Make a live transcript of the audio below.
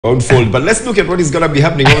unfold. But let's look at what is going to be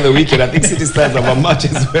happening over the weekend. I think City Stars have a match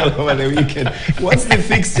as well over the weekend. What's the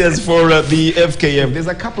fixtures for the FKF? There's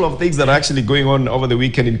a couple of things that are actually going on over the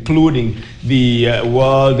weekend, including the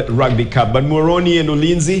World Rugby Cup. But Moroni and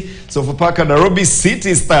Ulinzi, so for Parker, Nairobi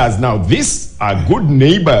City Stars. Now, these are good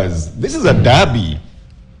neighbors. This is a derby.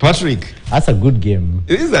 Patrick. That's a good game.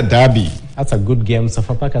 It is a derby. That's a good game.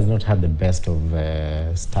 Sofapaka has not had the best of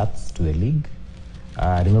starts to the league.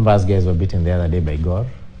 Remember, us guys were beaten the other day by Gor.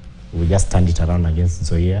 We just turned it around against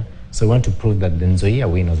Nzoia. So we want to prove that the Nzoia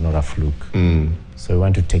win was not a fluke. So we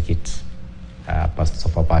want to take it past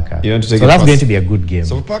Sofapaka. So that's going to be a good game.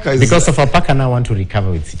 Because Sofapaka now want to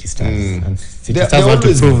recover with City Stars. And City Stars want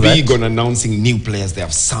to prove big on announcing new players they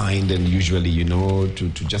have signed, and usually, you know, to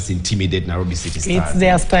just intimidate Nairobi City Stars. It's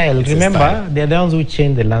their style. Remember, they're the ones who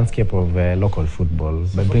change the landscape of local football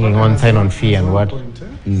by bringing on sign-on fee and what?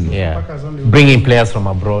 Bringing players from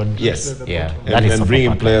abroad. Yes. Yeah. And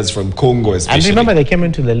bringing players from Congo especially. And remember, they came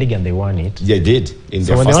into the league and they won it. They did. In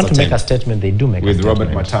so when they want to make a statement, they do make a statement. With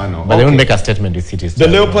Robert Matano. But they won't make a statement with City Stars.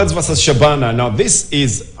 The Leopards versus Shabana. Now, this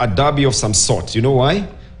is a derby of some sort. You know why?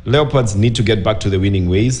 Leopards need to get back to the winning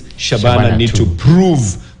ways. Shabana need to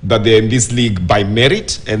prove that they're in this league by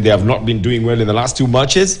merit, and they have not been doing well in the last two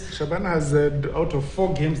matches. Shabana has, out of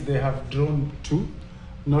 4 games, they have drawn 2.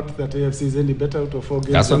 Not that AFC is any better out of 4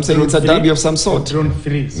 games. That's what I'm saying. It's a derby of some sort. Drawn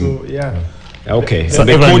 3. So, yeah. Okay, so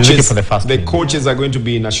the coaches are going to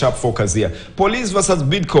be in a sharp focus here. Police versus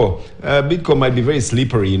Bidco. Bidco might be very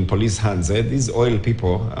slippery in Police hands. These oil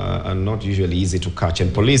people are not usually easy to catch,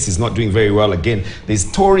 and Police is not doing very well again. There's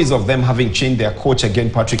stories of them having changed their coach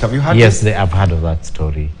again. Patrick, have you heard? Yes, I've heard of that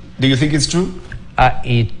story. Do you think it's true?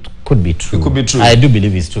 It could be true. It could be true. I do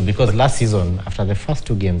believe it's true, because last season, after the first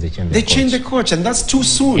 2 games, they changed the coach, and that's too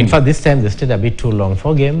soon. In fact, this time they stayed a bit too long.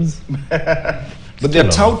 4 games. But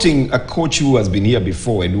they're touting a coach who has been here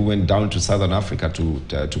before and who went down to Southern Africa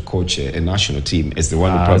to coach a national team as the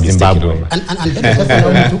one who probably taking over. And just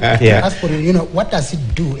allow me to ask for you know, what does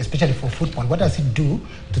it do, especially for football? What does it do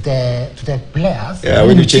to the players? Yeah,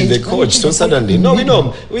 when you change the coach, so suddenly. No,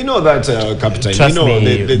 we know that, Captain. Trust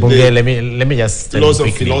me, Bunge, let me just tell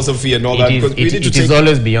you philosophy and all that. It is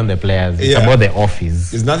always beyond the players. It's about the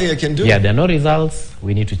office. There's nothing I can do. Yeah, there are no results.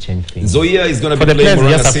 We need to change things. Zoya is going to be for the playing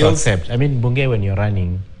players. You just have to accept. I mean, Bunge, when you're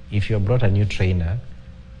running, if you brought a new trainer,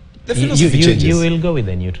 you will go with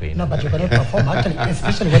a new trainer. No, but you cannot perform actually,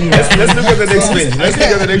 especially when you. Let's look at the next page. Let's look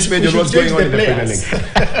at the next page of what's going on in the Premier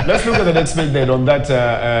League. Let's look at the next page then on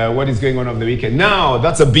that. What is going on the weekend? Now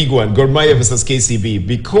that's a big one. Gor Mahia versus KCB,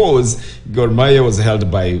 because Gor Mahia was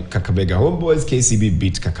held by Kakamega Homeboys. KCB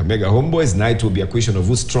beat Kakamega Homeboys. Now it will be a question of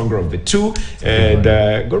who's stronger of the two. And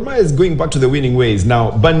Gor Mahia is going back to the winning ways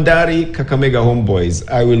now. Bandari, Kakamega Homeboys.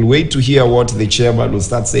 I will wait to hear what the chairman will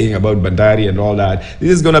start saying about Bandari and all that.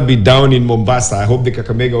 This is going to be down in Mombasa. I hope the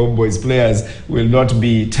Kakamega Homeboys players will not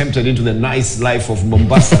be tempted into the nice life of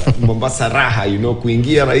Mombasa, Mombasa Raha, you know,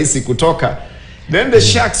 kuingia rahisi kutoka. Then the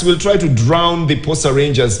Sharks will try to drown the Posta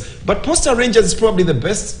Rangers. But Posta Rangers is probably the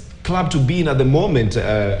best club to be in at the moment,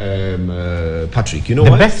 Patrick. You know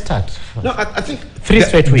the why? Best start. No, I think 3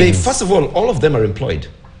 straight wins. First of all of them are employed.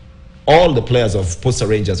 All the players of Posta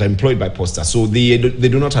Rangers are employed by Posta, so they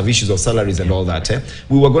do not have issues of salaries and all that.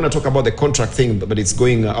 We were going to talk about the contract thing, but it's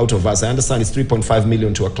going out of us. I understand it's 3.5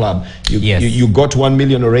 million to a club. You got 1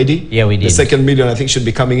 million already. Yeah, we did. The second million, I think, should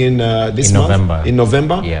be coming in this month. In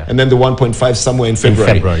November. Yeah. And then the 1.5 somewhere in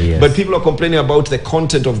February. Yes. But people are complaining about the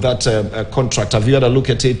content of that contract. Have you had a look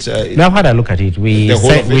at it? No, I've had a look at it. We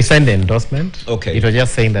signed the endorsement. Okay. It was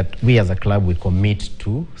just saying that we as a club will commit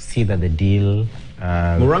to see that the deal.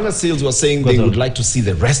 Moranga Seals were saying they would like to see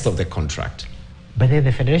the rest of the contract. But then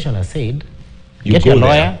the federation has said, get your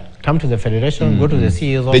lawyer, come to the federation, go to the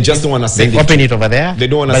CEO's office. They just don't want to send it. Open it over there. They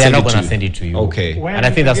don't want to send it to you. But they're not going to send it to you. Okay. And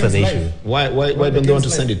I think that's what the issue. Why don't they want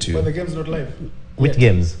to send it to you? But the game's not live. Which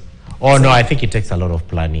games? Oh, no, I think it takes a lot of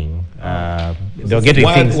planning. They're getting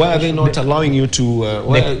things. Why are they not allowing you to...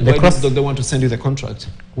 why don't they want to send you the contract?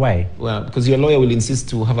 Why? Well, because your lawyer will insist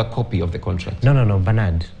to have a copy of the contract. No,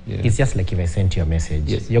 Bernard. Yeah. It's just like if I sent you a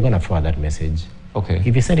message, you're going to forward that message. Okay.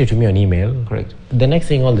 If you send it to me on email, correct. The next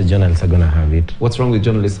thing all the journalists are going to have it. What's wrong with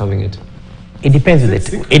journalists having it? It depends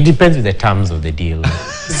with the terms of the deal.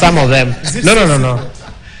 Some of them...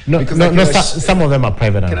 No, some of them are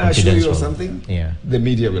private and confidential. Can I assure you of something? Yeah. The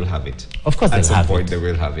media will have it. Of course At some point they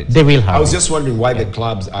will have it. They will have it. I was just wondering why the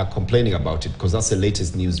clubs are complaining about it, because that's the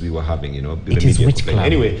latest news we were having, you know. It is which club?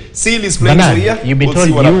 Anyway, Seal is playing here. You've been told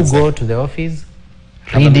you go to the office,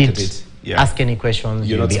 read it, ask any questions,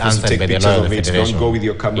 you're you'll not be supposed to answered take by the pictures lawyer of of the it. federation. Don't go with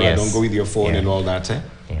your camera, don't go with your phone and all that.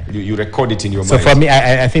 Yeah. You record it in your So mind. for me,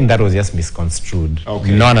 I think that was just misconstrued.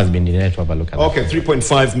 Okay. No one has been denied to have a look at that. Okay,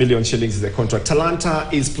 3.5 million shillings is the contract.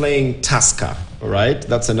 Talanta is playing Tusker, all right?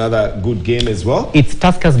 That's another good game as well. It's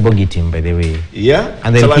Tusker's bogey team, by the way. Yeah?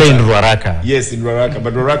 And they play in Ruaraka. Yes, in Ruaraka.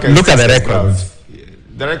 But Ruaraka Look is at the Tusker's records. ground.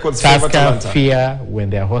 The records favor Tusker Talanta. fear when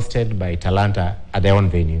they are hosted by Talanta at their own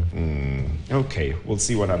venue. Okay, we'll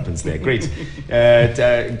see what happens there. Great.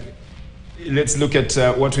 Let's look at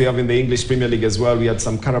what we have in the English Premier League as well. We had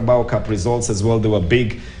some Carabao Cup results as well. They were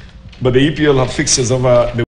big. But the EPL have fixtures over the